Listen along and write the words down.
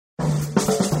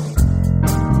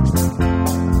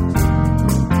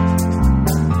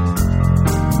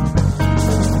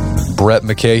Brett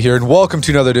McKay here, and welcome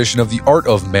to another edition of the Art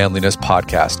of Manliness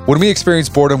podcast. When we experience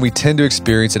boredom, we tend to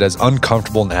experience it as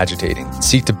uncomfortable and agitating,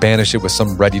 seek to banish it with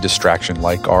some ready distraction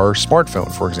like our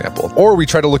smartphone, for example. Or we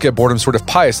try to look at boredom sort of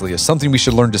piously as something we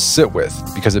should learn to sit with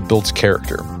because it builds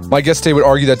character. My guest today would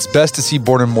argue that it's best to see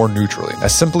boredom more neutrally,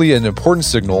 as simply an important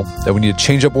signal that we need to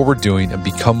change up what we're doing and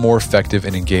become more effective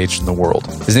and engaged in the world.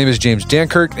 His name is James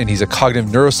Danckert, and he's a cognitive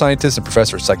neuroscientist and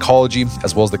professor of psychology,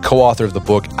 as well as the co-author of the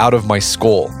book Out of My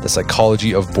Skull, The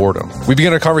Psychology of Boredom. We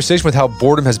begin our conversation with how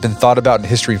boredom has been thought about in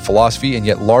history and philosophy and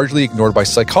yet largely ignored by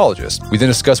psychologists. We then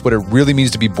discuss what it really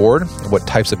means to be bored and what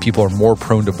types of people are more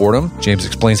prone to boredom. James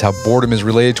explains how boredom is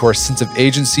related to our sense of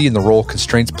agency and the role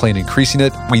constraints play in increasing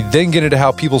it. We then get into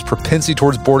how people's propensity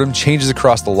towards boredom changes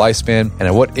across the lifespan and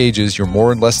at what ages you're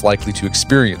more and less likely to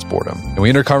experience boredom. And we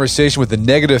enter a conversation with the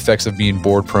negative effects of being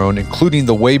bored prone, including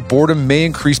the way boredom may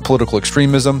increase political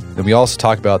extremism. Then we also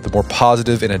talk about the more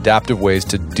positive and adaptive ways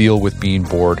to deal with being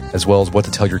bored, as well as what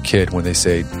to tell your kid when they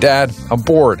say, "Dad, I'm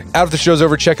bored." After the show's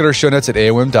over, check out our show notes at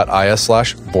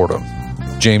aom.is/boredom.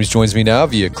 James joins me now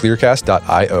via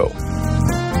clearcast.io.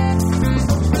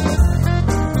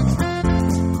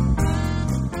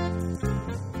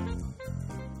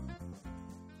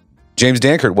 James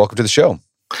Danckert, welcome to the show.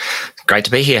 Great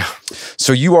to be here.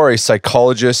 So you are a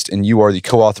psychologist and you are the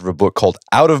co-author of a book called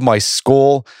Out of My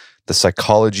Skull, The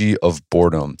Psychology of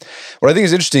Boredom. What I think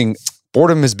is interesting,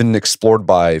 boredom has been explored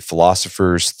by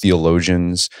philosophers,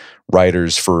 theologians,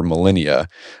 writers for millennia.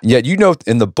 Yet you note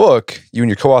in the book, you and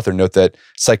your co-author note that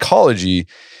psychology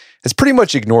has pretty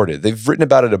much ignored it. They've written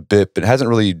about it a bit, but hasn't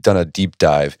really done a deep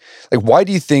dive. Like, why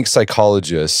do you think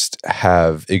psychologists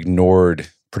have ignored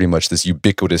pretty much this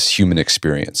ubiquitous human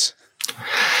experience?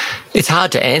 It's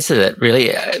hard to answer that,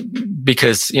 really,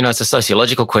 because, it's a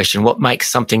sociological question. What makes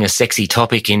something a sexy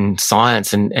topic in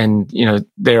science? And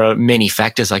there are many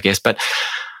factors, I guess. But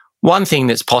one thing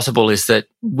that's possible is that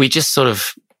we just sort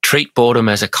of treat boredom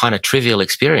as a kind of trivial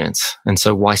experience. And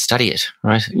so why study it,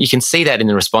 right? You can see that in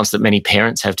the response that many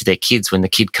parents have to their kids when the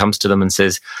kid comes to them and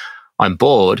says, "I'm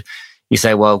bored." You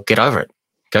say, "Well, get over it.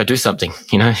 Go do something."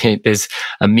 There's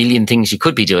a million things you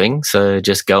could be doing, so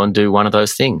just go and do one of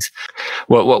those things.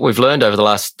 What we've learned over the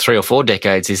last 3 or 4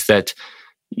 decades is that,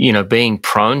 being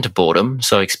prone to boredom,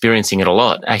 so experiencing it a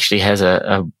lot, actually has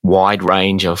a wide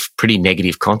range of pretty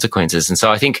negative consequences. And so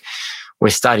I think we're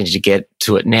starting to get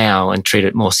to it now and treat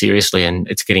it more seriously, and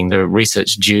it's getting the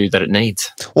research due that it needs.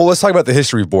 Well, let's talk about the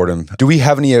history of boredom. Do we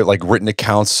have any written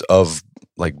accounts of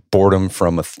boredom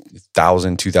from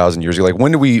 1,000, 2,000 years ago?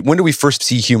 When do we first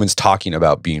see humans talking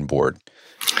about being bored?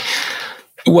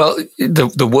 Well,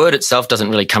 the word itself doesn't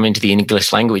really come into the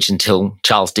English language until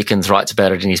Charles Dickens writes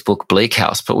about it in his book Bleak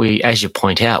House. But as you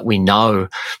point out, we know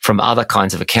from other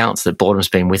kinds of accounts that boredom's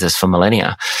been with us for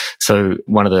millennia. So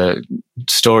one of the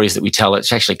stories that we tell,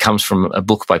 it actually comes from a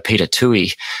book by Peter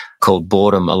Toohey called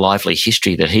Boredom, A Lively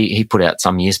History that he put out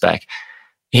some years back.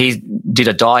 He did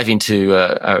a dive into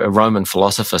a Roman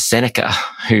philosopher, Seneca,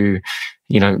 who,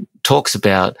 talks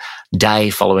about day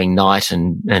following night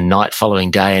and night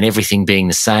following day and everything being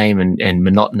the same and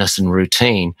monotonous and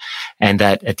routine. And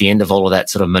that at the end of all of that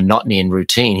sort of monotony and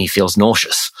routine, he feels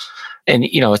nauseous. And,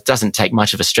 it doesn't take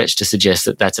much of a stretch to suggest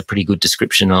that that's a pretty good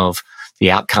description of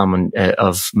the outcome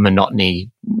of monotony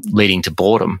leading to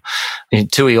boredom. And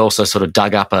Toohey also sort of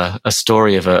dug up a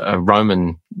story of a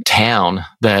Roman town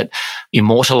that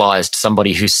immortalized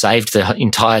somebody who saved the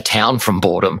entire town from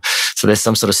boredom. So there's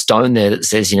some sort of stone there that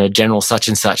says, General such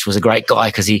and such was a great guy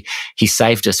because he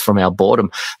saved us from our boredom.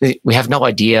 We have no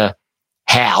idea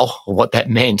how or what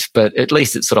that meant, but at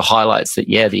least it sort of highlights that,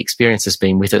 the experience has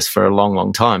been with us for a long,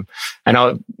 long time.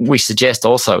 And we suggest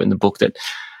also in the book that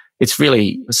it's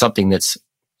really something that's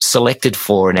selected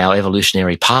for in our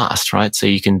evolutionary past, right? So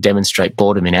you can demonstrate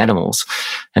boredom in animals.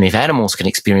 And if animals can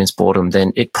experience boredom,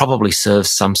 then it probably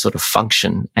serves some sort of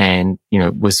function and,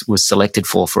 was selected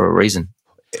for a reason.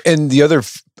 And the other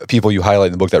people you highlight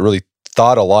in the book that really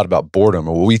thought a lot about boredom,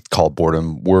 or what we call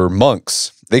boredom, were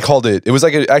monks. They called it was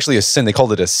actually a sin. They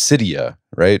called it acedia,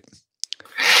 right?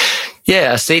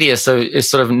 Yeah, acedia. So it's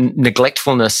sort of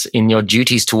neglectfulness in your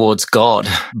duties towards God,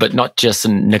 but not just a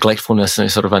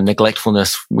neglectfulness, sort of a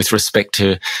neglectfulness with respect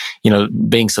to,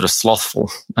 being sort of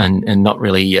slothful and not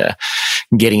really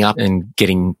getting up and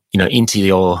getting, into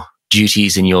your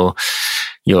duties and your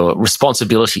your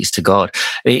responsibilities to God.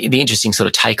 The interesting sort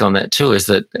of take on that too is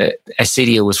that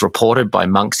acedia was reported by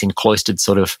monks in cloistered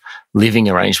sort of living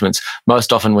arrangements,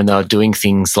 most often when they were doing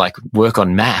things like work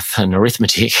on math and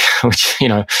arithmetic, which,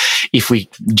 if we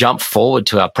jump forward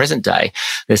to our present day,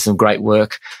 there's some great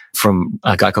work from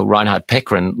a guy called Reinhard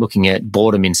Peckrin looking at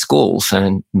boredom in schools,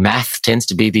 and math tends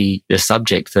to be the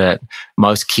subject that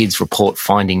most kids report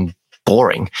finding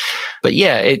boring. But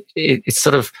yeah, it's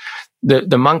sort of,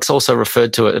 the monks also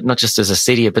referred to it not just as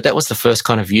acedia, but that was the first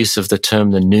kind of use of the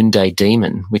term the noonday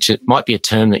demon, which it might be a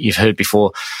term that you've heard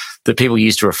before that people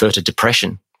used to refer to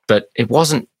depression. But it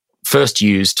wasn't first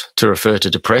used to refer to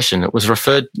depression. It was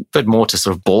referred more to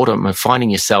sort of boredom and finding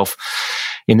yourself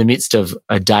in the midst of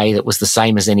a day that was the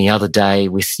same as any other day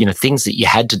with, things that you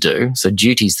had to do, so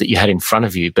duties that you had in front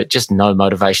of you, but just no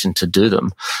motivation to do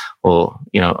them, or,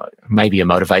 maybe a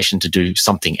motivation to do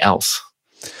something else.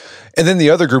 And then the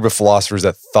other group of philosophers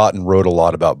that thought and wrote a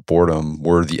lot about boredom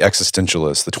were the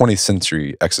existentialists, the 20th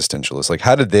century existentialists. Like,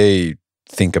 how did they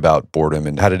think about boredom,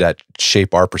 and how did that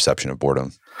shape our perception of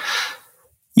boredom?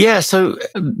 Yeah, so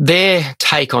their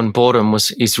take on boredom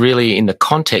is really in the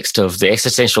context of the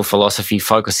existential philosophy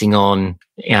focusing on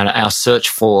our search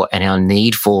for and our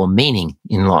need for meaning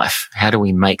in life. How do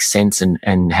we make sense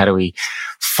and how do we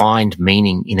find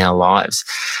meaning in our lives?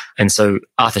 And so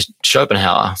Arthur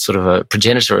Schopenhauer, sort of a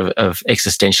progenitor of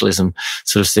existentialism,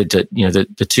 sort of said that,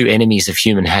 the two enemies of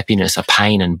human happiness are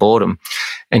pain and boredom.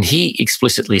 And he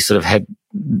explicitly sort of had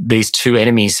these two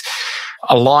enemies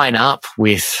align up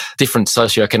with different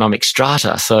socioeconomic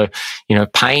strata. So,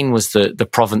 pain was the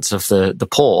province of the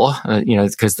poor,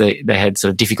 because they had sort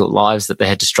of difficult lives that they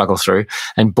had to struggle through.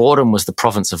 And boredom was the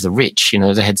province of the rich.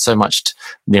 They had so much,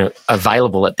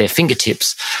 available at their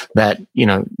fingertips that,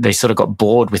 they sort of got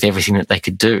bored with everything that they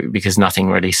could do because nothing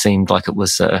really seemed like it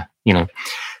was,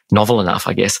 novel enough,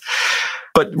 I guess.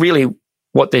 But really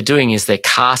what they're doing is they're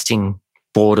casting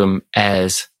boredom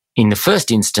as, in the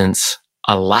first instance,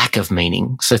 a lack of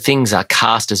meaning. So things are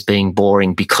cast as being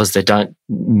boring because they don't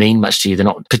mean much to you. They're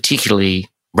not particularly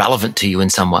relevant to you in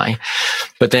some way.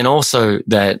 But then also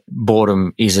that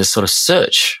boredom is a sort of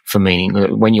search for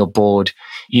meaning. When you're bored,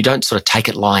 you don't sort of take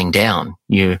it lying down.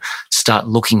 You start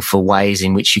looking for ways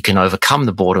in which you can overcome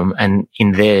the boredom. And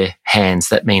in their hands,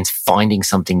 that means finding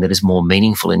something that is more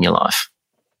meaningful in your life.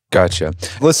 Gotcha.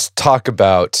 Let's talk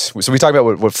about, so we talked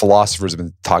about what philosophers have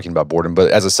been talking about boredom, but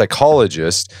as a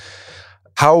psychologist,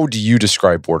 how do you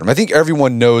describe boredom? I think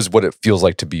everyone knows what it feels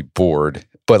like to be bored,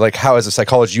 but like how, as a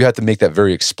psychologist, you have to make that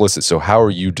very explicit. So how are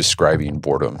you describing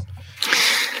boredom?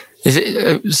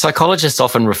 Psychologists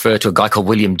often refer to a guy called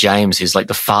William James, who's like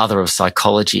the father of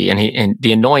psychology. And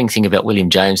the annoying thing about William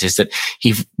James is that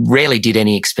he rarely did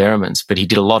any experiments, but he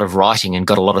did a lot of writing and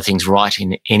got a lot of things right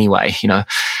in anyway,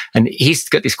 And he's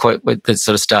got this quote that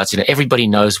sort of starts, everybody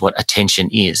knows what attention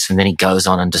is. And then he goes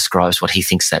on and describes what he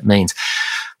thinks that means.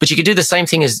 But you could do the same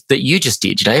thing as that you just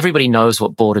did. Everybody knows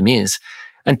what boredom is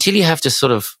until you have to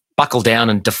sort of buckle down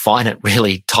and define it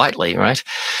really tightly, right?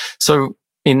 So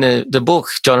in the book,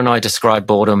 John and I describe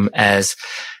boredom as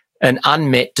an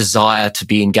unmet desire to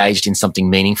be engaged in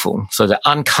something meaningful. So the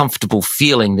uncomfortable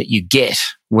feeling that you get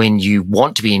when you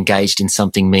want to be engaged in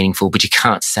something meaningful, but you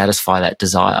can't satisfy that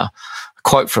desire. A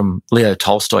quote from Leo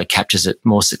Tolstoy captures it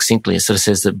more succinctly. It sort of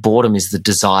says that boredom is the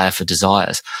desire for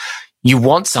desires. You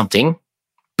want something,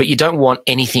 but you don't want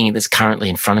anything that's currently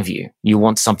in front of you. You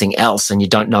want something else, and you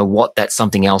don't know what that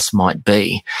something else might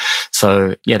be.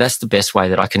 So, yeah, that's the best way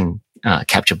that I can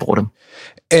capture boredom.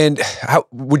 And how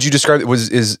would you describe it?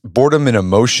 Is boredom an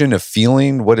emotion, a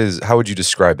feeling? How would you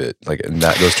describe it, like in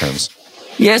those terms?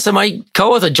 Yeah, so my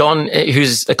co-author, John,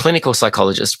 who's a clinical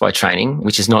psychologist by training,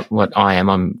 which is not what I am,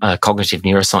 I'm a cognitive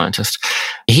neuroscientist,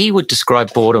 he would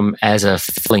describe boredom as a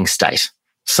feeling state.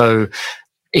 So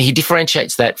he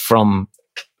differentiates that from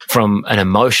an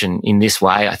emotion in this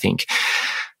way, I think.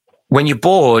 When you're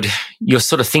bored, you're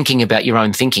sort of thinking about your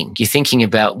own thinking. You're thinking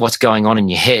about what's going on in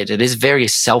your head. It is a very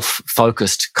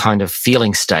self-focused kind of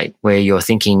feeling state where you're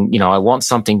thinking, I want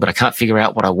something, but I can't figure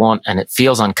out what I want, and it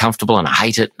feels uncomfortable, and I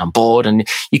hate it, and I'm bored, and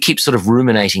you keep sort of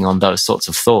ruminating on those sorts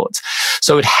of thoughts.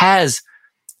 So it has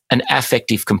an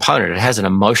affective component. It has an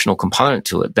emotional component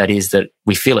to it. That is that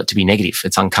we feel it to be negative.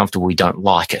 It's uncomfortable. We don't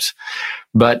like it.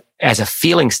 But as a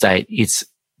feeling state, it's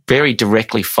very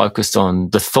directly focused on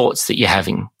the thoughts that you're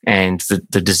having and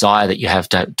the desire that you have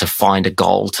to find a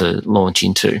goal to launch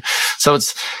into. So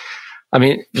it's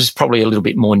probably a little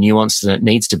bit more nuanced than it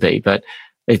needs to be, but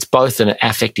it's both an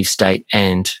affective state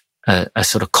and a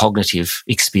sort of cognitive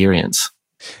experience.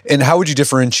 And how would you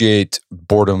differentiate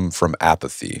boredom from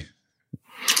apathy?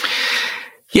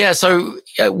 Yeah, so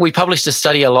we published a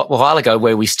study a while ago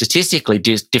where we statistically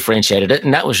differentiated it,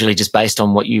 and that was really just based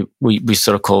on what we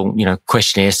sort of call,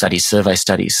 questionnaire studies, survey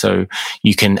studies. So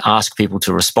you can ask people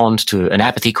to respond to an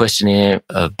apathy questionnaire,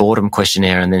 a boredom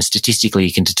questionnaire, and then statistically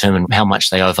you can determine how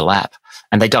much they overlap,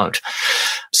 and they don't.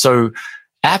 So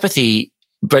apathy,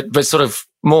 but sort of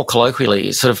more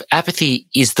colloquially, sort of apathy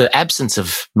is the absence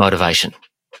of motivation.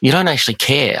 You don't actually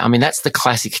care. I mean, that's the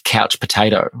classic couch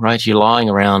potato, right? You're lying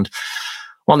around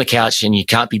on the couch and you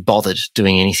can't be bothered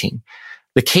doing anything.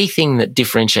 The key thing that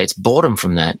differentiates boredom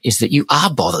from that is that you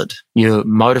are bothered. You're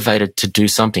motivated to do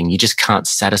something. You just can't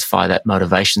satisfy that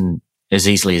motivation as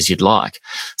easily as you'd like.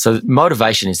 So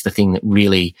motivation is the thing that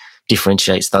really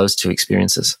differentiates those two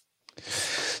experiences.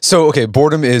 So, okay,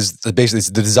 boredom is basically it's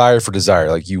the desire for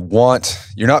desire. Like you're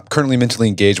not currently mentally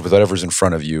engaged with whatever's in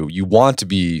front of you. You want to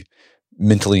be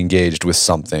mentally engaged with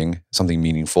something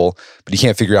meaningful, but you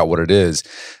can't figure out what it is.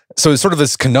 So it's sort of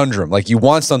this conundrum. Like you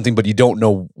want something, but you don't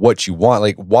know what you want.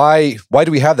 Like why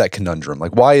do we have that conundrum?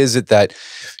 Like why is it that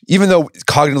even though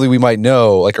cognitively we might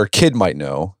know, like our kid might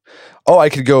know, oh, I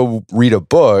could go read a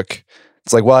book.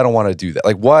 It's like, well, I don't want to do that.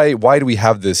 Like why do we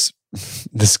have this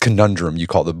conundrum you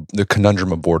call the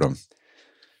conundrum of boredom?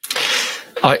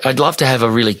 I'd love to have a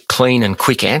really clean and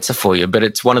quick answer for you, but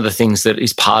it's one of the things that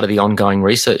is part of the ongoing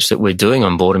research that we're doing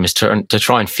on boredom is to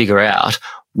try and figure out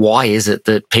why is it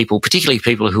that people, particularly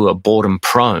people who are boredom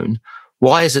prone,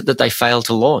 why is it that they fail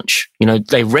to launch?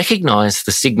 They recognize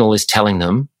the signal is telling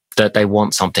them that they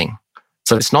want something.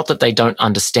 So it's not that they don't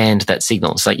understand that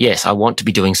signal. It's like, yes, I want to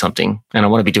be doing something and I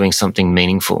want to be doing something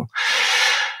meaningful.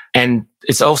 And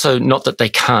it's also not that they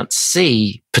can't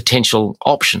see potential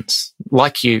options.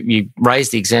 Like you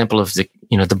raised the example of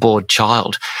the bored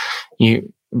child.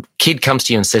 Kid comes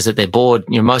to you and says that they're bored.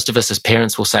 Most of us as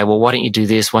parents will say, well, why don't you do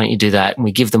this? Why don't you do that? And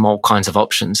we give them all kinds of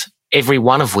options, every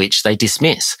one of which they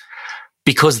dismiss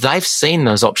because they've seen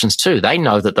those options too. They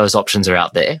know that those options are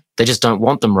out there. They just don't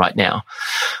want them right now.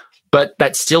 But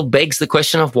that still begs the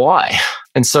question of why.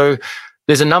 And so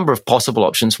there's a number of possible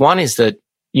options. One is that,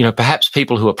 perhaps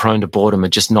people who are prone to boredom are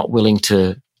just not willing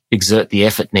to exert the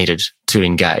effort needed to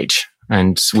engage.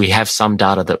 And we have some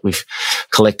data that we've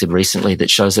collected recently that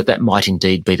shows that might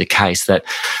indeed be the case, that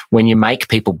when you make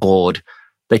people bored,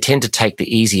 they tend to take the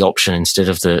easy option instead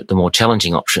of the more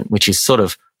challenging option, which is sort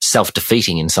of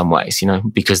self-defeating in some ways,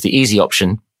 because the easy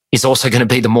option is also going to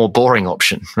be the more boring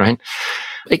option, right?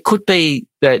 It could be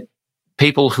that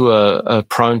people who are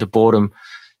prone to boredom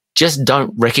just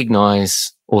don't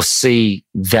recognize or see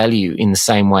value in the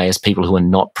same way as people who are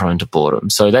not prone to boredom.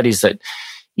 So that is that,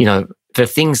 the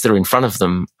things that are in front of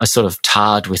them are sort of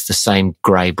tarred with the same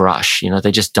grey brush.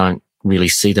 They just don't really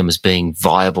see them as being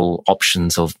viable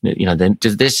options of,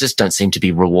 they just don't seem to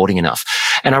be rewarding enough.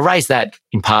 And I raise that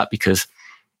in part because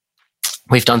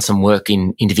we've done some work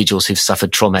in individuals who've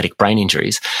suffered traumatic brain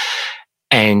injuries,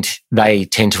 and they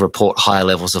tend to report higher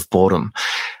levels of boredom.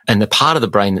 And the part of the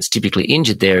brain that's typically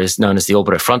injured there is known as the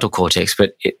orbitofrontal cortex,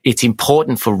 but it's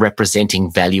important for representing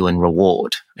value and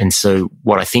reward. And so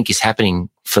what I think is happening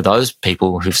for those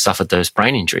people who've suffered those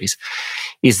brain injuries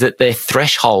is that their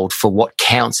threshold for what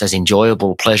counts as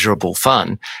enjoyable, pleasurable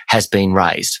fun has been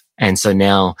raised. And so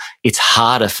now it's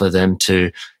harder for them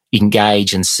to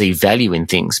engage and see value in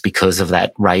things because of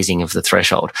that raising of the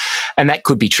threshold. And that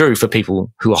could be true for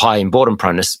people who are high in boredom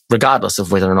proneness, regardless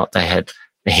of whether or not they had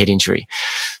a head injury.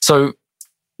 So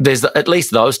there's at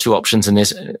least those two options, and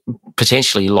there's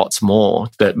potentially lots more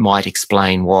that might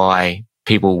explain why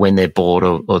people, when they're bored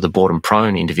or the boredom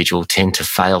prone individual, tend to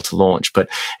fail to launch. But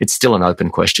it's still an open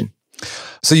question.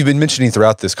 So you've been mentioning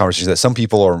throughout this conversation that some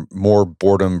people are more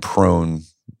boredom prone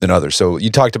than others. So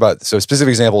you talked about, a specific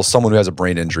example, someone who has a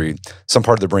brain injury, some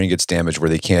part of the brain gets damaged where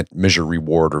they can't measure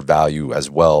reward or value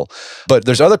as well. But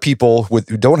there's other people who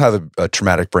don't have a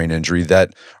traumatic brain injury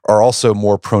that are also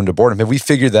more prone to boredom. Have we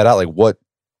figured that out? Like what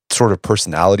sort of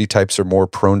personality types are more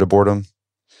prone to boredom?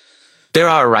 There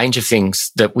are a range of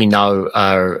things that we know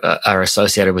are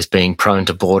associated with being prone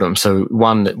to boredom. So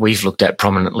one that we've looked at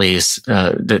prominently is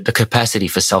the capacity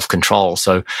for self-control.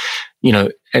 So,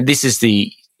 and this is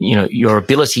your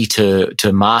ability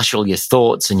to marshal your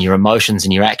thoughts and your emotions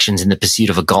and your actions in the pursuit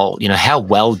of a goal. How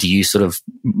well do you sort of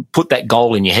put that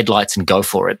goal in your headlights and go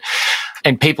for it?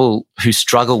 And people who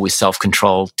struggle with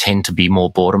self-control tend to be more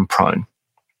boredom prone.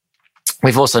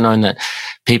 We've also known that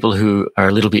people who are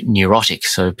a little bit neurotic,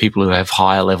 so people who have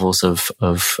higher levels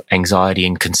of anxiety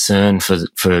and concern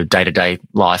for day-to-day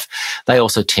life, they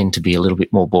also tend to be a little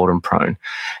bit more boredom prone.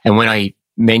 And when I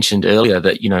mentioned earlier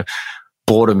that,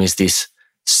 boredom is this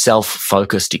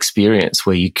self-focused experience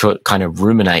where you kind of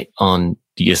ruminate on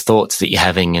your thoughts that you're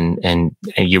having and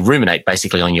you ruminate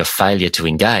basically on your failure to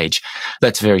engage.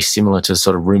 That's very similar to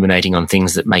sort of ruminating on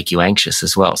things that make you anxious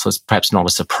as well. So it's perhaps not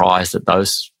a surprise that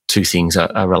those two things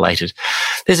are related.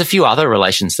 There's a few other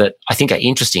relations that I think are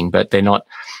interesting, but they're not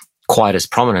quite as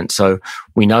prominent. So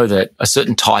we know that a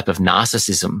certain type of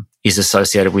narcissism is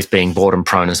associated with being boredom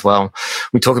prone as well.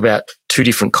 We talk about two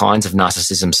different kinds of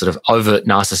narcissism, sort of overt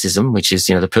narcissism, which is,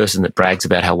 the person that brags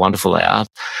about how wonderful they are,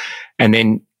 and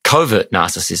then covert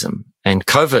narcissism. And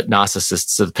covert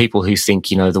narcissists are the people who think,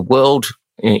 the world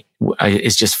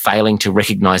is just failing to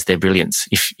recognize their brilliance.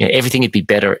 If everything would be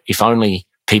better if only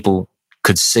people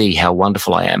could see how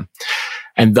wonderful I am.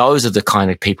 And those are the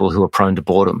kind of people who are prone to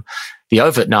boredom. The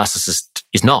overt narcissist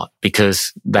is not,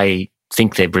 because they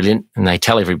think they're brilliant and they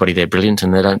tell everybody they're brilliant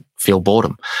and they don't feel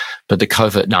boredom. But the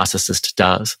covert narcissist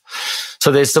does.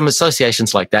 So there's some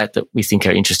associations like that we think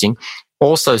are interesting.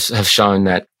 Also have shown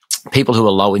that people who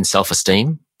are low in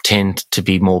self-esteem tend to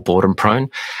be more boredom prone.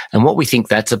 And what we think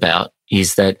that's about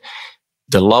is that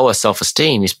the lower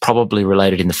self-esteem is probably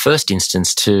related in the first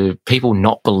instance to people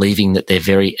not believing that they're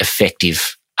very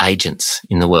effective agents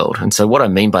in the world. And so what I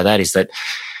mean by that is that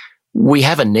we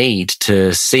have a need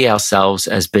to see ourselves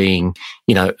as being,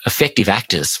 effective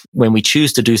actors. When we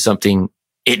choose to do something,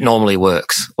 it normally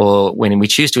works. Or when we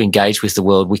choose to engage with the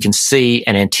world, we can see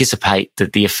and anticipate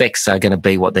that the effects are going to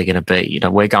be what they're going to be.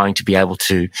 We're going to be able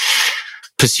to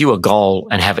pursue a goal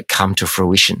and have it come to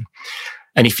fruition.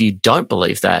 And if you don't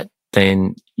believe that,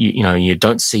 then you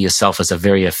don't see yourself as a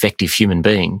very effective human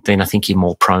being, then I think you're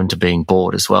more prone to being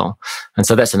bored as well. And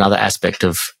so that's another aspect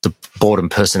of the boredom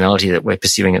personality that we're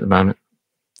pursuing at the moment.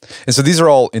 And so these are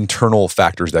all internal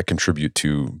factors that contribute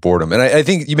to boredom. And I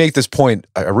think you make this point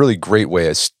a really great way,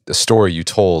 a story you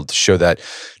told to show that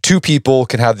two people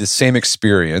can have the same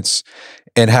experience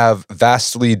and have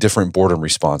vastly different boredom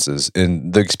responses.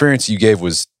 And the experience you gave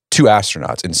was two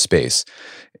astronauts in space.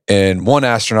 And one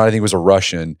astronaut, I think was a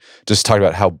Russian, just talked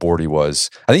about how bored he was.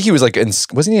 I think he was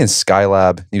wasn't he in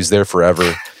Skylab? He was there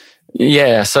forever.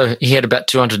 Yeah, so he had about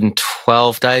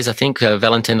 212 days, I think,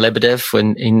 Valentin Lebedev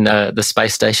when in the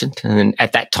space station. And then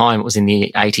at that time, it was in the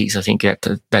 80s, I think. At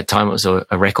that time, it was a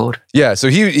record. Yeah, so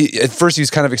he at first he was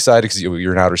kind of excited because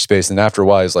you're in outer space. And after a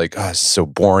while, he's like, this is so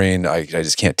boring. I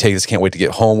just can't take this. Can't wait to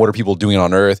get home. What are people doing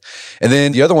on Earth? And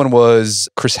then the other one was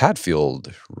Chris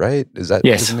Hadfield, right? Is that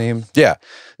his name? Yeah.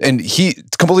 And he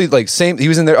completely same. He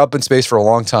was in there up in space for a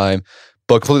long time,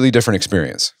 but completely different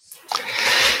experience.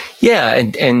 Yeah,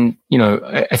 and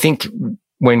I think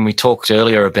when we talked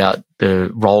earlier about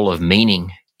the role of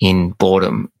meaning in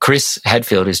boredom, Chris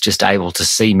Hadfield is just able to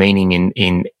see meaning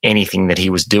in anything that he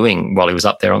was doing while he was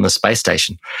up there on the space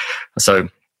station. So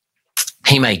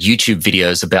he made YouTube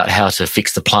videos about how to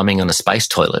fix the plumbing on a space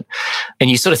toilet. And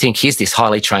you sort of think, here's this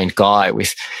highly trained guy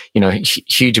with,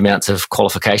 huge amounts of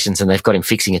qualifications and they've got him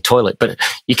fixing a toilet, but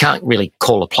you can't really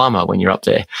call a plumber when you're up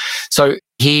there. So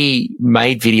he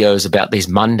made videos about these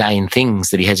mundane things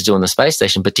that he had to do on the space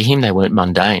station, but to him, they weren't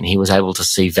mundane. He was able to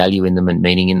see value in them and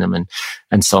meaning in them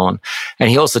and so on. And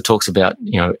he also talks about,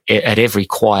 at every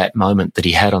quiet moment that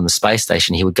he had on the space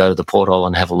station, he would go to the porthole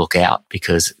and have a look out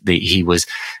because he was,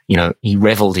 he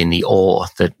reveled in the awe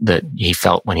that he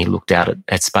felt when he looked out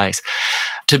at space.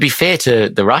 To be fair to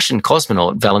the Russian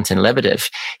cosmonaut, Valentin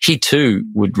Lebedev, he too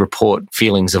would report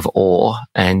feelings of awe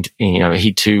and,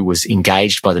 he too was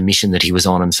engaged by the mission that he was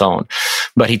on and so on.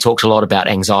 But he talked a lot about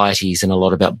anxieties and a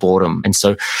lot about boredom. And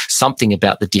so something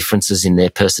about the differences in their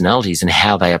personalities and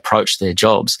how they approached their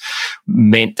jobs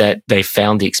meant that they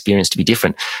found the experience to be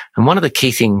different. And one of the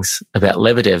key things about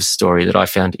Lebedev's story that I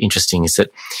found interesting is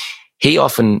that he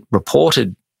often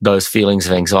reported those feelings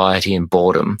of anxiety and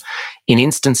boredom in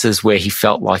instances where he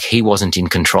felt like he wasn't in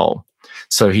control.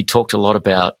 So he talked a lot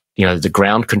about, the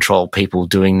ground control people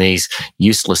doing these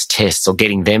useless tests or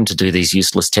getting them to do these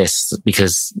useless tests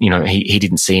because, he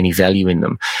didn't see any value in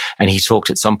them. And he talked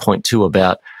at some point too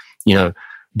about,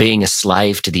 being a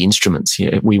slave to the instruments.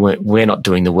 We're not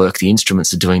doing the work, the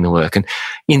instruments are doing the work. And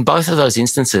in both of those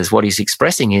instances, what he's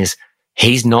expressing is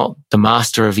he's not the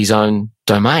master of his own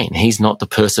domain. He's not the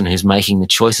person who's making the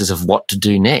choices of what to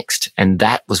do next. And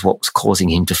that was what was causing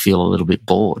him to feel a little bit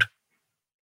bored.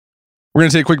 We're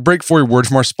going to take a quick break for a word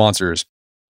from our sponsors.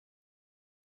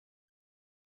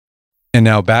 And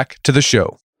now back to the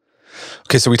show.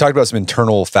 Okay, so we talked about some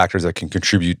internal factors that can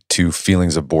contribute to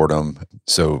feelings of boredom.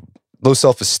 So low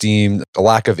self-esteem, a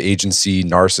lack of agency,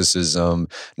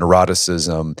 narcissism,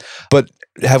 neuroticism. But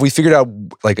have we figured out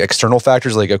external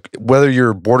factors, whether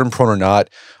you're boredom prone or not,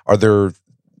 are there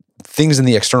things in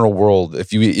the external world,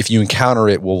 if you encounter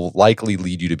it, will likely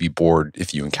lead you to be bored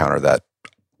if you encounter that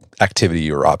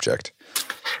activity or object.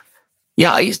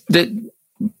 Yeah,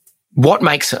 what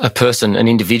makes a person, an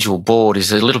individual, bored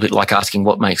is a little bit like asking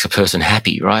what makes a person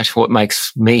happy, right? What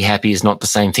makes me happy is not the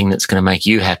same thing that's going to make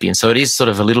you happy. And so it is sort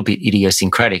of a little bit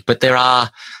idiosyncratic, but there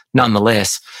are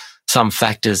nonetheless some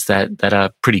factors that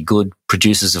are pretty good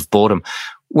producers of boredom.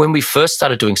 When we first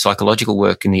started doing psychological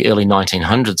work in the early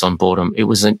 1900s on boredom, it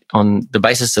was on the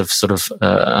basis of sort of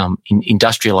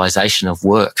industrialization of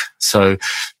work. So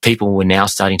people were now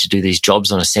starting to do these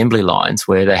jobs on assembly lines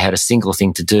where they had a single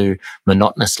thing to do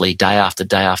monotonously day after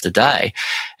day after day.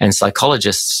 And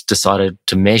psychologists decided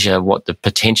to measure what the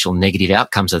potential negative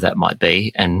outcomes of that might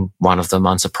be. And one of them,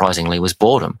 unsurprisingly, was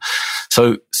boredom.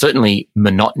 So certainly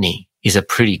monotony is a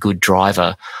pretty good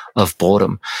driver of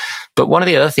boredom. But one of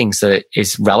the other things that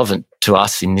is relevant to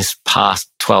us in this past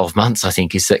 12 months, I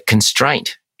think, is that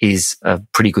constraint is a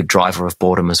pretty good driver of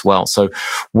boredom as well. So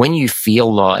when you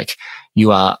feel like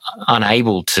you are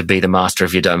unable to be the master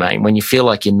of your domain, when you feel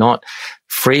like you're not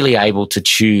freely able to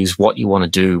choose what you want to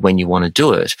do when you want to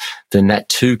do it, then that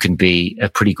too can be a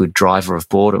pretty good driver of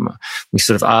boredom. We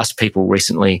sort of asked people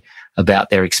recently about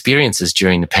their experiences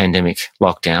during the pandemic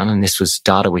lockdown, and this was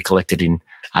data we collected in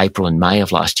April and May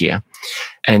of last year.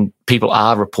 And people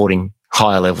are reporting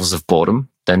higher levels of boredom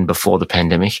than before the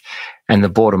pandemic, and the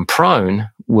boredom prone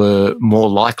were more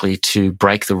likely to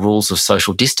break the rules of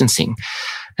social distancing.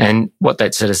 And what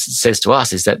that says to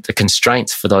us is that the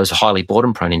constraints for those highly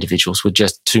boredom prone individuals were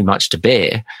just too much to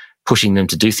bear, pushing them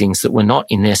to do things that were not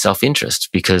in their self-interest,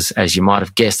 because as you might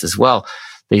have guessed as well,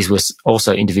 these were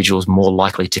also individuals more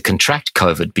likely to contract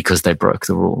COVID because they broke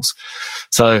the rules.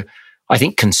 So I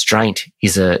think constraint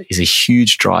is a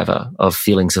huge driver of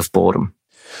feelings of boredom.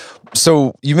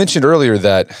 So you mentioned earlier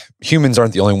that humans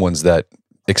aren't the only ones that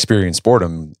experience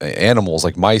boredom. Animals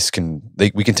like mice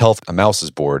we can tell if a mouse is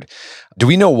bored. Do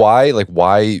we know why? Like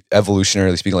why,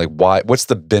 evolutionarily speaking, what's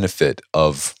the benefit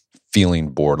of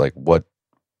feeling bored? How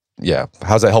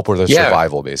does that help with their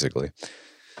survival, basically?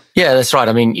 Yeah, that's right.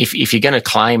 I mean, if you're going to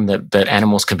claim that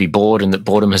animals can be bored and that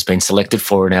boredom has been selected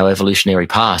for in our evolutionary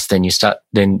past, then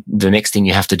then the next thing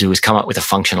you have to do is come up with a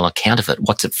functional account of it.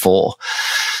 What's it for?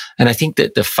 And I think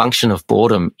that the function of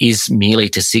boredom is merely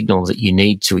to signal that you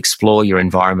need to explore your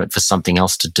environment for something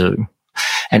else to do.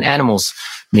 And animals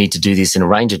need to do this in a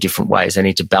range of different ways. They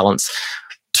need to balance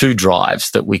two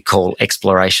drives that we call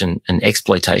exploration and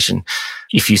exploitation.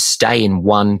 If you stay in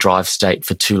one drive state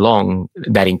for too long,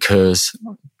 that incurs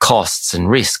costs and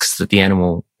risks that the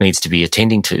animal needs to be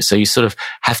attending to. So you sort of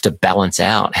have to balance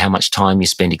out how much time you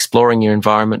spend exploring your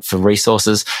environment for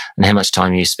resources and how much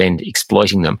time you spend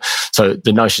exploiting them. So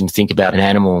the notion to think about an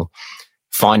animal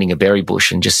finding a berry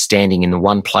bush and just standing in the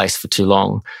one place for too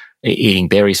long, eating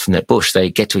berries from that bush, they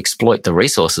get to exploit the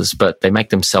resources, but they make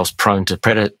themselves prone to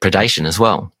predation as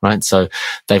well, right? So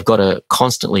they've got to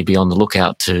constantly be on the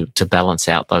lookout to balance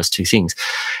out those two things.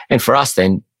 And for us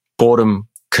then, boredom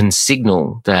can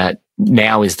signal that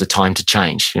now is the time to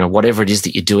change. Whatever it is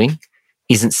that you're doing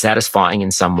isn't satisfying in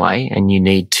some way, and you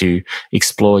need to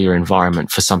explore your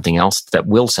environment for something else that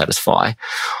will satisfy.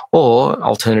 Or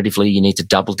alternatively, you need to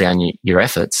double down your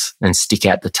efforts and stick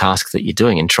out the task that you're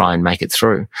doing and try and make it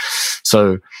through.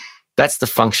 So that's the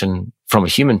function from a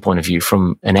human point of view.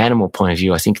 From an animal point of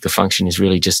view, I think the function is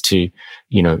really just to,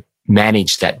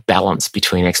 manage that balance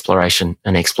between exploration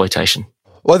and exploitation.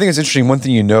 Well, I think it's interesting. One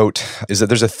thing you note is that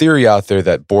there's a theory out there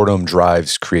that boredom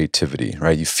drives creativity,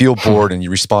 right? You feel bored and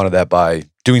you respond to that by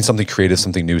doing something creative,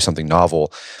 something new, something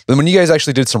novel. But when you guys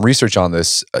actually did some research on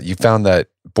this, you found that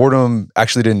boredom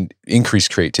actually didn't increase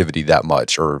creativity that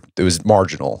much, or it was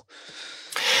marginal.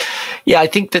 Yeah, I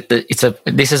think that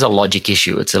this is a logic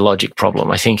issue. It's a logic problem.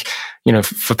 I think,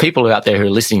 for people out there who are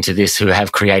listening to this who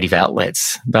have creative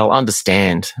outlets, they'll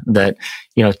understand that,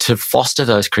 to foster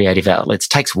those creative outlets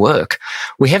takes work.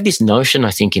 We have this notion,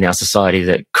 I think, in our society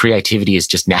that creativity is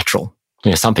just natural.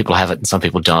 Some people have it and some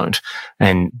people don't.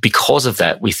 And because of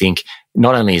that, we think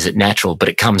not only is it natural, but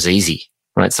it comes easy.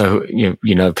 Right. So,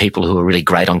 people who are really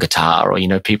great on guitar,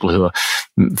 or, people who are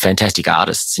fantastic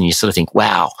artists, and you sort of think,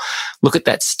 wow, look at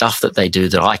that stuff that they do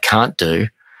that I can't do.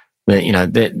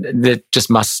 That just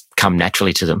must come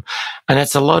naturally to them. And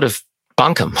it's a lot of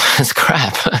bunkum. It's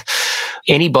crap.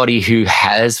 Anybody who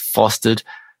has fostered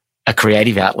a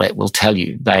creative outlet will tell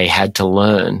you they had to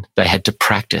learn, they had to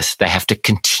practice, they have to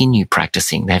continue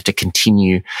practicing, they have to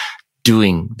continue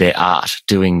doing their art,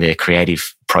 doing their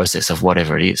creative process of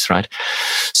whatever it is, right?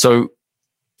 So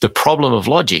the problem of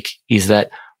logic is that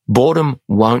boredom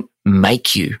won't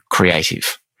make you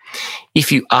creative.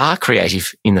 If you are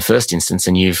creative in the first instance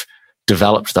and you've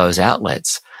developed those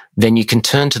outlets, then you can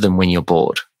turn to them when you're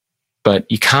bored. But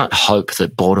you can't hope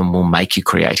that boredom will make you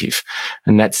creative.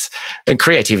 And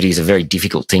creativity is a very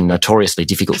difficult thing, notoriously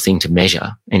difficult thing to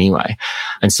measure anyway.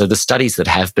 And so the studies that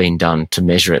have been done to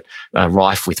measure it are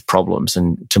rife with problems.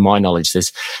 And to my knowledge,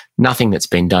 there's nothing that's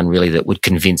been done really that would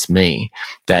convince me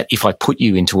that if I put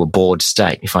you into a bored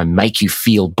state, if I make you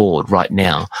feel bored right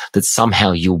now, that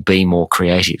somehow you'll be more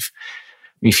creative.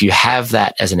 If you have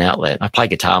that as an outlet, I play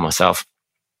guitar myself.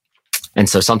 And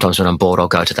so sometimes when I'm bored, I'll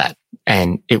go to that.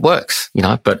 And it works,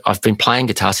 but I've been playing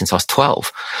guitar since I was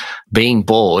 12. Being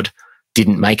bored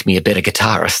didn't make me a better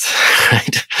guitarist,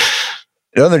 right?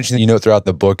 Another interesting thing you note throughout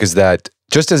the book is that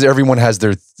just as everyone has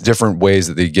their different ways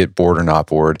that they get bored or not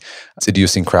bored, it's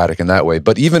idiosyncratic in that way.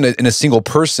 But even in a single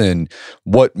person,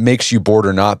 what makes you bored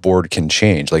or not bored can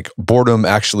change. Like boredom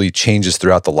actually changes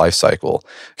throughout the life cycle.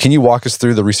 Can you walk us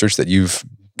through the research that you've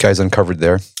guys uncovered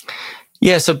there?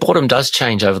 Yeah, so boredom does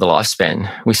change over the lifespan.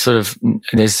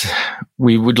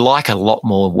 We would like a lot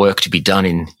more work to be done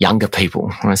in younger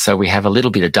people, right? So we have a little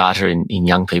bit of data in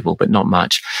young people, but not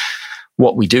much.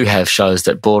 What we do have shows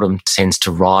that boredom tends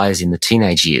to rise in the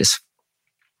teenage years.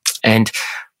 And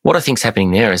what I think is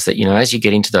happening there is that, as you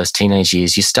get into those teenage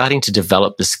years, you're starting to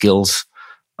develop the skills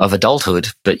of adulthood,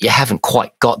 but you haven't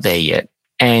quite got there yet.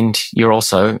 And you're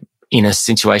also in a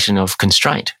situation of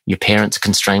constraint. Your parents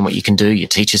constrain what you can do. Your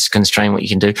teachers constrain what you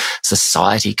can do.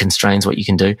 Society constrains what you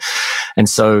can do. And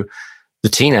so the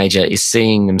teenager is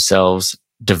seeing themselves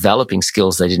developing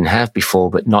skills they didn't have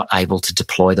before, but not able to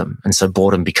deploy them. And so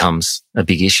boredom becomes a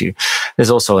big issue.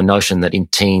 There's also a notion that in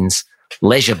teens,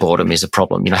 leisure boredom is a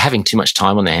problem. Having too much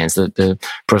time on their hands, the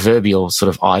proverbial sort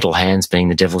of idle hands being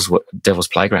the devil's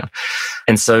playground.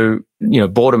 And so,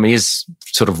 boredom is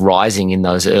sort of rising in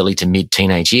those early to mid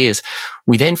teenage years.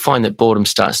 We then find that boredom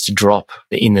starts to drop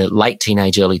in the late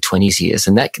teenage, early 20s years.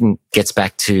 And that gets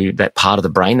back to that part of the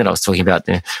brain that I was talking about,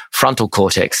 the frontal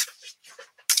cortex.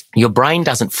 Your brain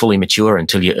doesn't fully mature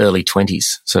until your early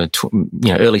 20s, so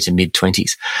early to mid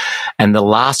 20s. And the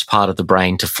last part of the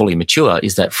brain to fully mature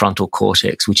is that frontal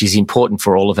cortex, which is important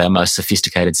for all of our most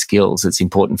sophisticated skills. It's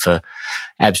important for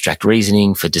abstract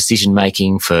reasoning, for decision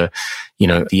making, for,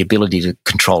 the ability to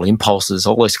control impulses.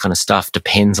 All this kind of stuff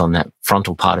depends on that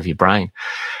frontal part of your brain.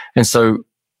 And so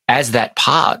as that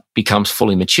part becomes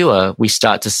fully mature, we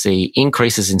start to see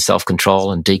increases in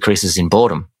self-control and decreases in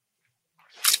boredom.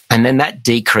 And then that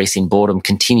decrease in boredom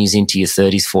continues into your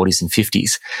 30s, 40s, and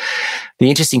 50s. The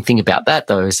interesting thing about that,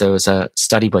 though, is there was a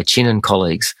study by Chin and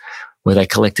colleagues where they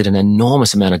collected an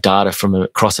enormous amount of data from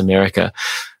across America,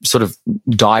 sort of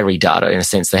diary data in a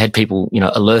sense. They had people,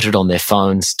 alerted on their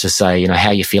phones to say,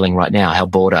 how you're feeling right now, how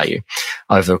bored are you,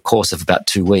 over a course of about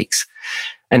 2 weeks.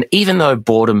 And even though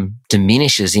boredom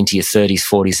diminishes into your 30s,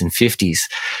 40s, and 50s,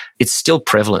 it's still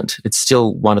prevalent. It's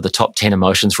still one of the top 10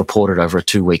 emotions reported over a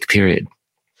 2-week period.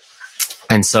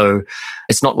 And so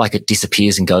it's not like it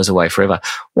disappears and goes away forever.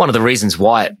 One of the reasons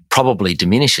why it probably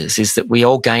diminishes is that we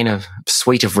all gain a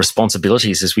suite of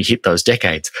responsibilities as we hit those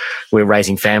decades. We're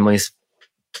raising families,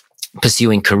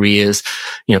 pursuing careers,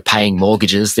 paying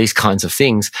mortgages, these kinds of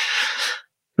things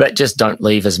that just don't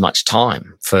leave as much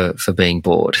time for being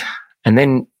bored. And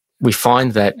then we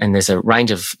find that, and there's a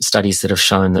range of studies that have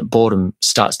shown that boredom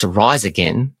starts to rise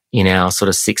again in our sort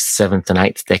of 6th, 7th, and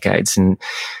 8th decades. And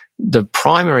the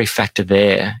primary factor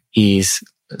there is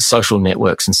social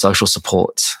networks and social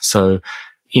supports. So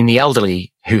in the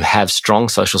elderly who have strong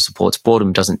social supports,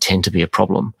 boredom doesn't tend to be a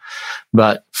problem.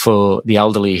 But for the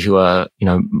elderly who are,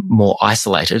 more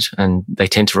isolated, and they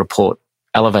tend to report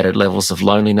elevated levels of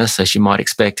loneliness, as you might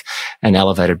expect, and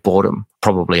elevated boredom,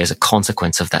 probably as a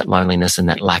consequence of that loneliness and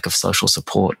that lack of social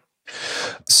support.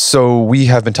 So we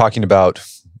have been talking about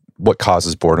what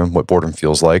causes boredom, what boredom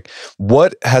feels like.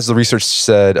 What has the research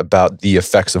said about the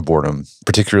effects of boredom?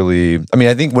 Particularly,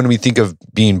 I think when we think of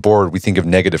being bored, we think of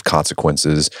negative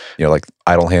consequences, like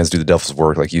idle hands do the devil's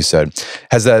work, like you said.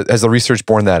 Has the research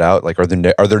borne that out? Like, are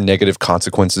there negative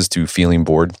consequences to feeling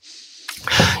bored?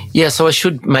 Yeah, so I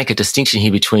should make a distinction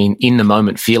here between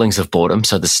in-the-moment feelings of boredom,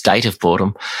 so the state of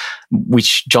boredom,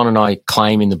 which John and I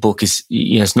claim in the book is,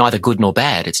 it's neither good nor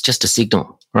bad. It's just a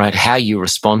signal, right? How you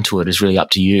respond to it is really up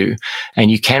to you.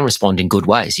 And you can respond in good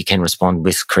ways. You can respond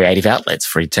with creative outlets,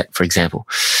 for example.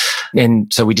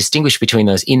 And so we distinguish between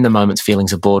those in-the-moment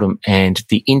feelings of boredom and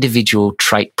the individual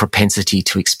trait propensity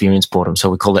to experience boredom. So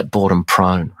we call that boredom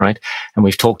prone, right? And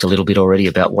we've talked a little bit already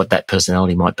about what that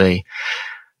personality might be.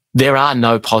 There are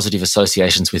no positive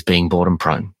associations with being boredom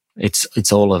prone.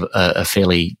 It's all a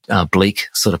fairly bleak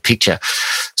sort of picture.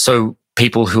 So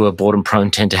people who are boredom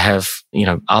prone tend to have,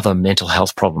 other mental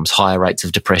health problems, higher rates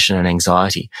of depression and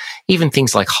anxiety, even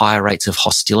things like higher rates of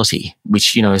hostility,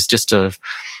 which, is just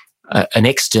an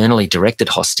externally directed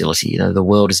hostility. The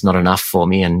world is not enough for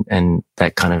me, and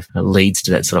that kind of leads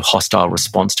to that sort of hostile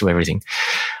response to everything.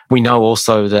 We know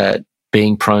also that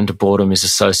being prone to boredom is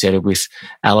associated with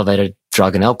elevated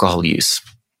drug and alcohol use.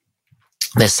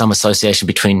 There's some association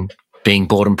between being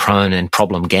boredom prone and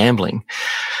problem gambling.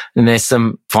 And there's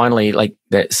some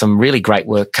really great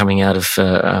work coming out of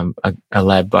a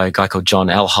lab by a guy called John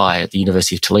Alhai at the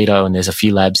University of Toledo. And there's a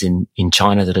few labs in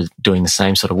China that are doing the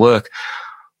same sort of work,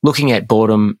 looking at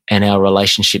boredom and our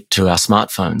relationship to our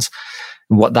smartphones.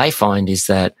 And what they find is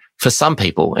that for some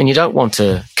people, and you don't want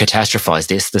to catastrophize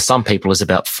this, the some people is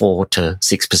about 4 to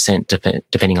 6%,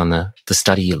 depending on the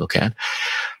study you look at.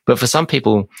 But for some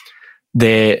people,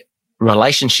 their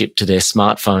relationship to their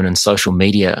smartphone and social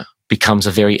media becomes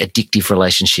a very addictive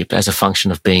relationship as a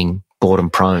function of being boredom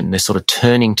prone. They're sort of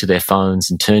turning to their phones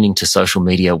and turning to social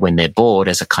media when they're bored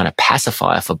as a kind of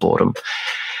pacifier for boredom.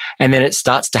 And then it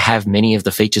starts to have many of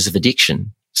the features of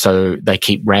addiction. So they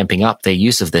keep ramping up their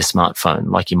use of their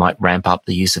smartphone, like you might ramp up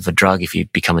the use of a drug if you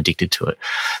become addicted to it.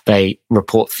 They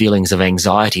report feelings of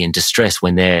anxiety and distress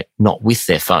when they're not with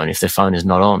their phone, if their phone is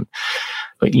not on.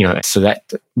 But, so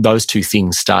that those two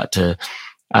things start to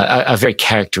are very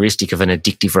characteristic of an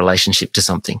addictive relationship to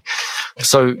something.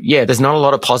 So, yeah, there's not a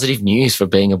lot of positive news for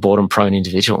being a boredom-prone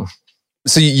individual.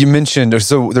 So you mentioned,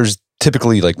 there's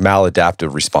typically like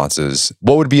maladaptive responses.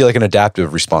 What would be like an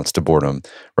adaptive response to boredom,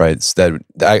 right? So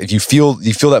that if you feel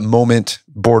that moment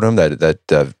boredom,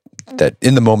 that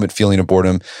in the moment feeling of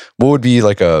boredom, what would be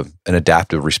like an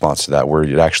adaptive response to that where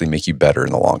it'd actually make you better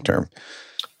in the long term?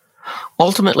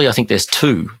 Ultimately, I think there's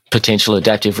two potential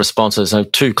adaptive responses, or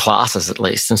two classes at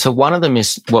least. And so one of them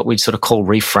is what we'd sort of call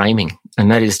reframing.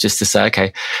 And that is just to say,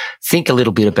 okay, think a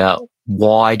little bit about,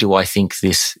 why do I think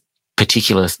this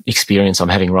particular experience I'm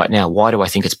having right now, why do I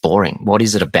think it's boring? What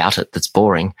is it about it that's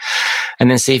boring?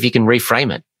 And then see if you can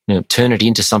reframe it. Turn it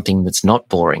into something that's not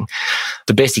boring.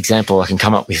 The best example I can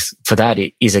come up with for that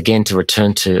is, again, to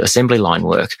return to assembly line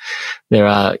work. There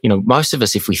are, most of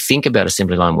us, if we think about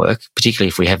assembly line work, particularly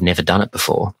if we have never done it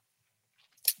before,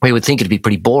 we would think it'd be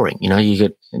pretty boring. You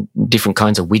get different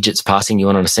kinds of widgets passing you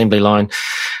on an assembly line,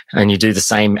 and you do the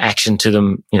same action to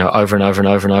them, over and over and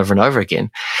over and over and over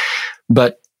again.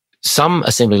 But some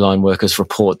assembly line workers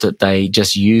report that they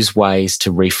just use ways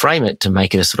to reframe it to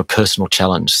make it a sort of personal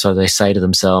challenge. So they say to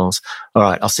themselves, all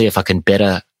right, I'll see if I can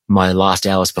better my last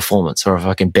hour's performance, or if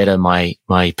I can better my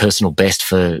personal best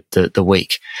for the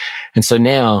week. And so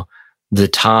now the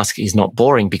task is not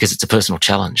boring because it's a personal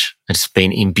challenge. It's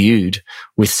been imbued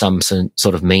with some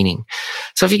sort of meaning.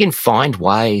 So if you can find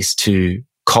ways to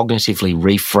cognitively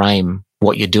reframe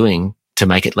what you're doing to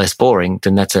make it less boring,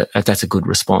 then that's a good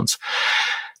response.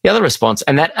 The other response,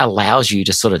 and that allows you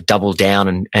to sort of double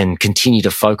down and continue to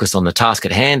focus on the task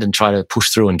at hand and try to push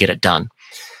through and get it done.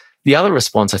 The other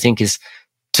response, I think, is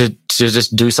to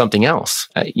just do something else.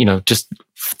 Just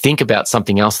think about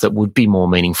something else that would be more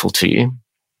meaningful to you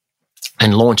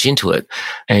and launch into it.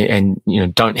 And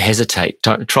don't hesitate.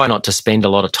 Try not to spend a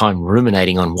lot of time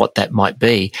ruminating on what that might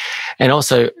be. And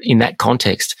also in that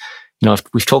context,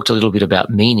 we've talked a little bit about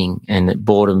meaning, and that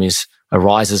boredom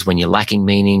arises when you're lacking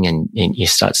meaning and you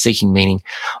start seeking meaning.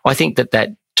 I think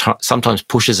that sometimes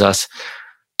pushes us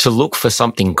to look for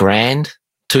something grand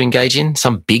to engage in,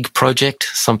 some big project,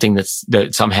 something that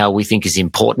somehow we think is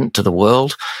important to the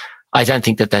world. I don't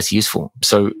think that that's useful.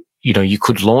 So, you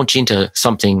could launch into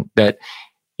something that,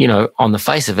 on the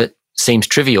face of it seems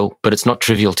trivial, but it's not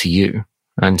trivial to you.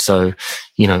 And so,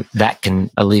 that can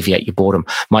alleviate your boredom.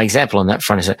 My example on that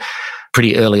front is that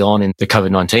pretty early on in the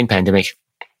COVID-19 pandemic,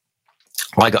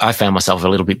 I found myself a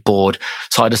little bit bored.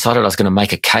 So I decided I was going to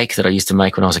make a cake that I used to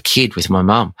make when I was a kid with my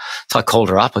mum. So I called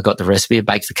her up, I got the recipe, I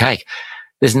baked the cake.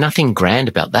 There's nothing grand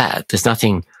about that. There's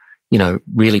nothing,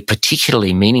 really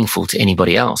particularly meaningful to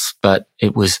anybody else, but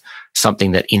it was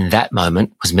something that in that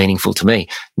moment was meaningful to me.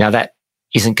 Now that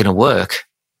isn't going to work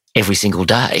every single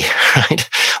day, right?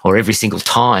 Or every single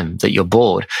time that you're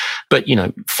bored. But,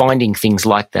 finding things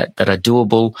like that are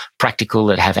doable, practical,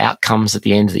 that have outcomes at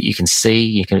the end that you can see,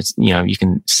 you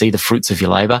can see the fruits of your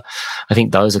labor. I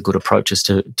think those are good approaches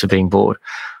to being bored.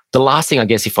 The last thing, I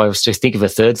guess, if I was to think of a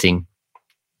third thing,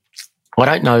 I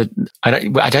don't know.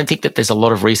 I don't think that there's a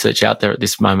lot of research out there at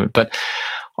this moment, but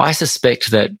I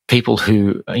suspect that people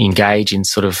who engage in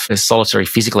sort of a solitary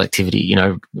physical activity,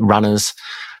 runners,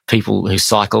 people who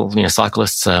cycle,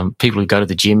 cyclists, people who go to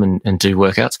the gym and do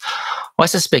workouts, I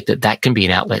suspect that can be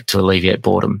an outlet to alleviate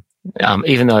boredom.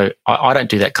 Even though I don't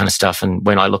do that kind of stuff, and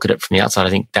when I look at it from the outside, I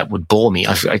think that would bore me.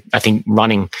 I think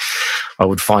running I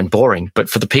would find boring. But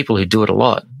for the people who do it a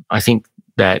lot, I think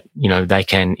that, they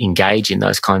can engage in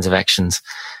those kinds of actions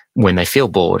when they feel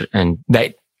bored. And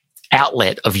that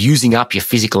outlet of using up your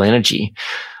physical energy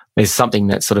is something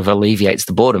that sort of alleviates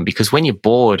the boredom, because when you're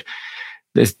bored,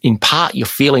 in part, you're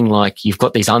feeling like you've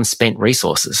got these unspent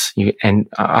resources. And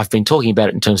I've been talking about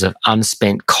it in terms of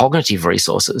unspent cognitive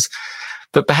resources.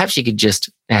 But perhaps you could just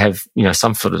have,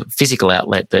 some sort of physical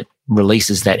outlet that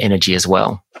releases that energy as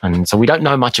well. And so we don't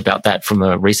know much about that from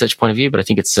a research point of view, but I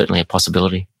think it's certainly a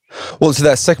possibility. Well, to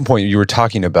that second point you were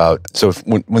talking about, so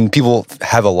when people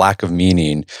have a lack of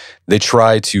meaning, they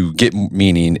try to get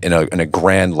meaning in a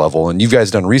grand level. And you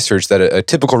guys done research that a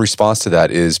typical response to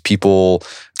that is people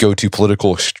go to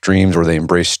political extremes or they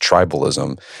embrace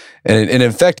tribalism. And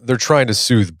in fact, they're trying to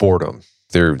soothe boredom.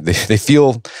 They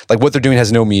feel like what they're doing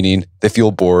has no meaning. They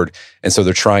feel bored. And so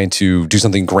they're trying to do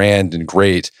something grand and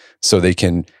great so they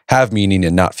can have meaning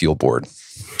and not feel bored.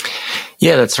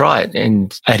 Yeah, that's right.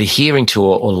 And adhering to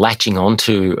or latching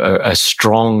onto a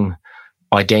strong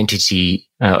identity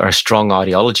or a strong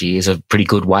ideology is a pretty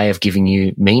good way of giving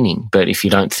you meaning. But if you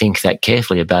don't think that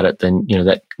carefully about it, then,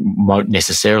 that won't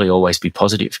necessarily always be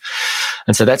positive.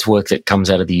 And so that's work that comes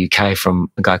out of the UK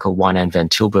from a guy called Wijnand van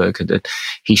Tilburg. That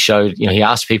he showed, he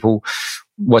asked people,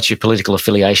 what's your political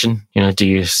affiliation? Do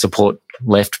you support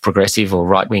left, progressive, or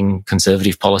right-wing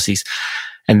conservative policies?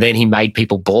 And then he made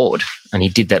people bored. And he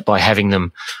did that by having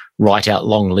them write out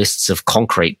long lists of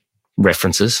concrete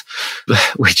references,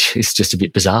 which is just a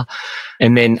bit bizarre.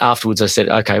 And then afterwards I said,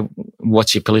 okay,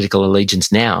 what's your political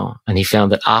allegiance now? And he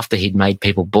found that after he'd made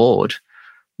people bored,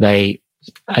 they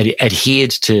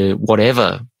adhered to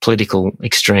whatever political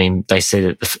extreme they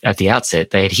said at the outset.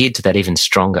 They adhered to that even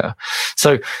stronger.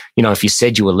 So, if you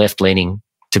said you were left-leaning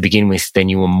to begin with, then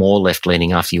you were more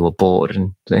left-leaning after you were bored,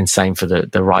 and same for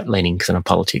the right-leaning kind of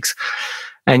politics.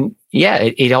 And yeah,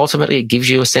 it ultimately gives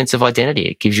you a sense of identity.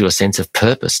 It gives you a sense of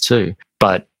purpose too.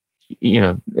 But,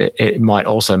 it might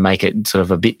also make it sort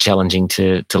of a bit challenging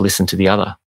to listen to the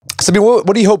other. So,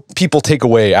 what do you hope people take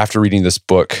away after reading this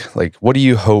book? Like, what do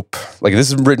you hope,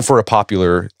 this is written for a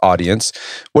popular audience.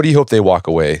 What do you hope they walk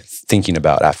away thinking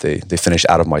about after they finish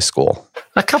Out of My School?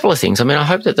 A couple of things. I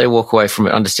hope that they walk away from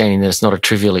it understanding that it's not a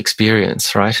trivial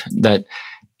experience, right? That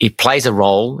it plays a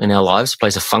role in our lives,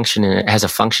 has a function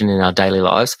in our daily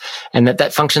lives, and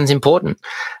that function's important.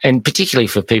 And particularly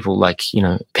for people like,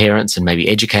 parents and maybe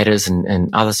educators and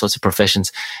other sorts of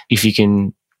professions, if you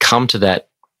can come to that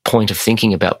point of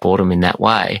thinking about boredom in that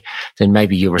way, then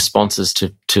maybe your responses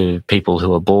to people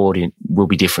who are bored will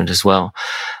be different as well.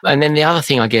 And then the other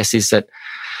thing, I guess, is that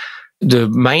the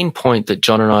main point that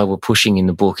John and I were pushing in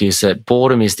the book is that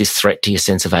boredom is this threat to your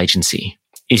sense of agency,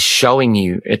 is showing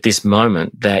you at this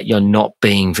moment that you're not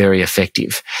being very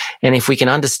effective. And if we can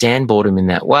understand boredom in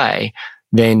that way,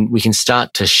 then we can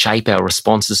start to shape our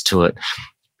responses to it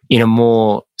in a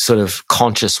more sort of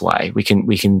conscious way. We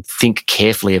can think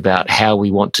carefully about how we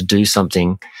want to do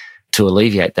something to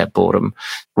alleviate that boredom,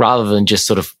 rather than just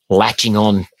sort of latching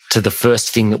on to the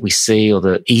first thing that we see or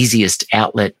the easiest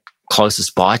outlet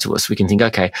closest by to us. We can think,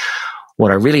 okay,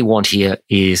 what I really want here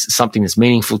is something that's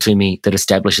meaningful to me that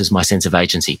establishes my sense of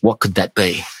agency. What could that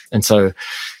be? And so,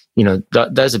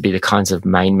 those would be the kinds of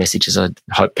main messages I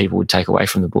hope people would take away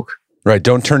from the book. Right.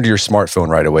 Don't turn to your smartphone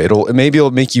right away.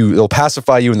 It'll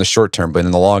pacify you in the short term, but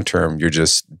in the long term, you're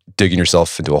just digging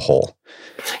yourself into a hole.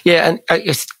 Yeah.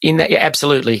 And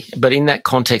absolutely. But in that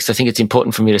context, I think it's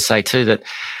important for me to say too that,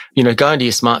 go into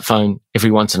your smartphone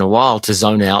every once in a while to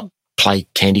zone out, play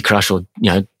Candy Crush, or,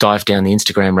 dive down the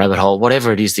Instagram rabbit hole,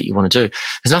 whatever it is that you want to do.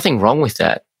 There's nothing wrong with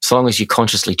that, so long as you're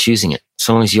consciously choosing it,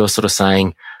 so long as you're sort of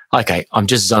saying, okay, I'm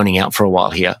just zoning out for a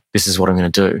while here. This is what I'm going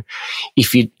to do.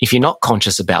 If you're not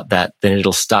conscious about that, then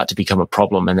it'll start to become a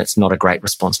problem, and that's not a great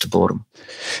response to boredom.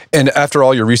 And after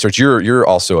all your research, you're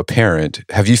also a parent.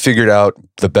 Have you figured out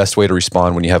the best way to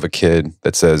respond when you have a kid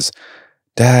that says,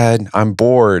 "Dad, I'm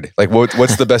bored"?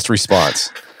 What's the best response?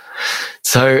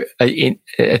 So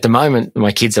at the moment,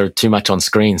 my kids are too much on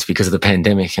screens because of the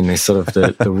pandemic, and there's sort of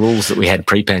the rules that we had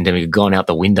pre-pandemic have gone out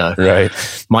the window. Right.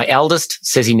 My eldest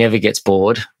says he never gets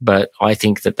bored, but I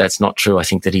think that that's not true. I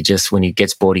think that he just, when he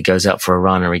gets bored, he goes out for a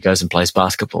run or he goes and plays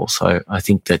basketball. So I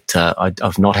think that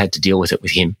I've not had to deal with it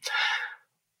with him.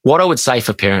 What I would say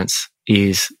for parents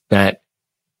is that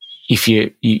if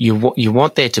you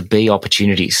want there to be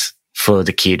opportunities for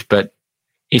the kid, but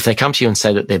if they come to you and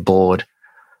say that they're bored,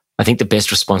 I think the best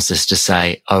response is to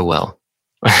say, oh, well,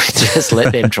 just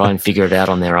let them try and figure it out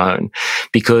on their own.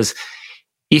 Because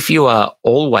if you are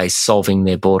always solving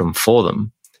their boredom for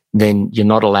them, then you're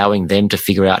not allowing them to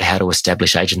figure out how to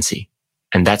establish agency.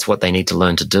 And that's what they need to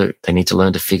learn to do. They need to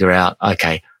learn to figure out,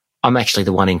 okay, I'm actually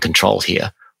the one in control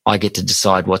here. I get to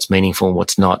decide what's meaningful and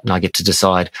what's not, and I get to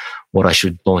decide what I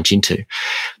should launch into.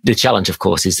 The challenge, of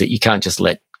course, is that you can't just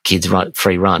let kids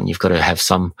free run. You've got to have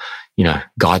some,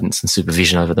 guidance and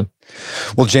supervision over them.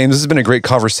 Well, James, this has been a great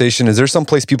conversation. Is there some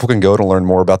place people can go to learn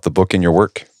more about the book and your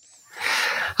work?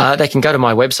 They can go to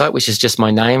my website, which is just my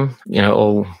name,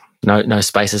 all no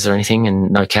spaces or anything,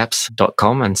 and no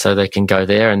caps.com. And so they can go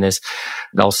there, and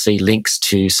they'll see links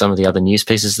to some of the other news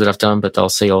pieces that I've done, but they'll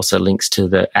see also links to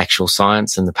the actual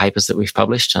science and the papers that we've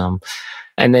published.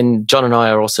 And then John and I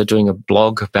are also doing a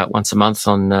blog about once a month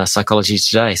on Psychology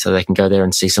Today, so they can go there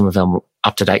and see some of our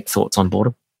up-to-date thoughts on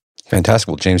boredom. Fantastic.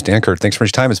 Well, James Danckert, thanks for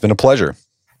your time. It's been a pleasure.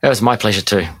 It was my pleasure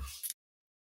too.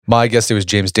 My guest today was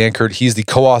James Danckert. He's the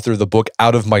co-author of the book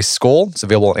Out of My Skull. It's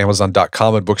available at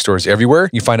Amazon.com and bookstores everywhere.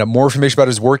 You can find out more information about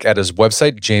his work at his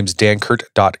website,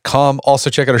 jamesdanckert.com. Also,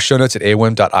 check out our show notes at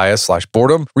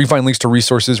aom.is/boredom, where you find links to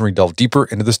resources and we delve deeper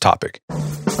into this topic.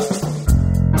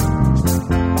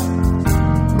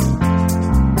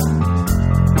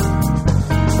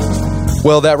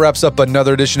 Well, that wraps up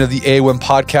another edition of the AOM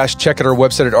podcast. Check out our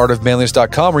website at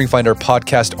artofmanliness.com, where you can find our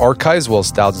podcast archives, as well as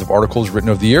thousands of articles written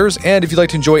over the years. And if you'd like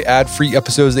to enjoy ad-free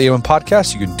episodes of the AOM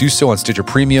podcast, you can do so on Stitcher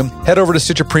Premium. Head over to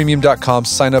stitcherpremium.com,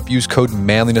 sign up, use code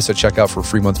manliness at checkout for a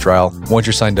free month trial. Once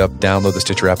you're signed up, download the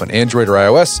Stitcher app on Android or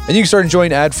iOS, and you can start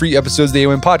enjoying ad-free episodes of the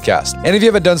AOM podcast. And if you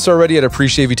haven't done so already, I'd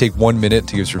appreciate if you take 1 minute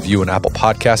to give us a review on Apple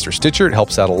Podcasts or Stitcher. It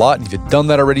helps out a lot. And if you've done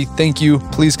that already, thank you.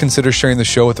 Please consider sharing the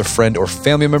show with a friend or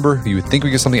family member who you would think we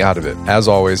get something out of it. As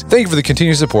always, thank you for the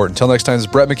continued support. Until next time, this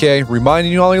is Brett McKay,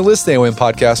 reminding you all to listen to the AOM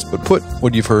podcast, but put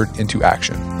what you've heard into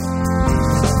action.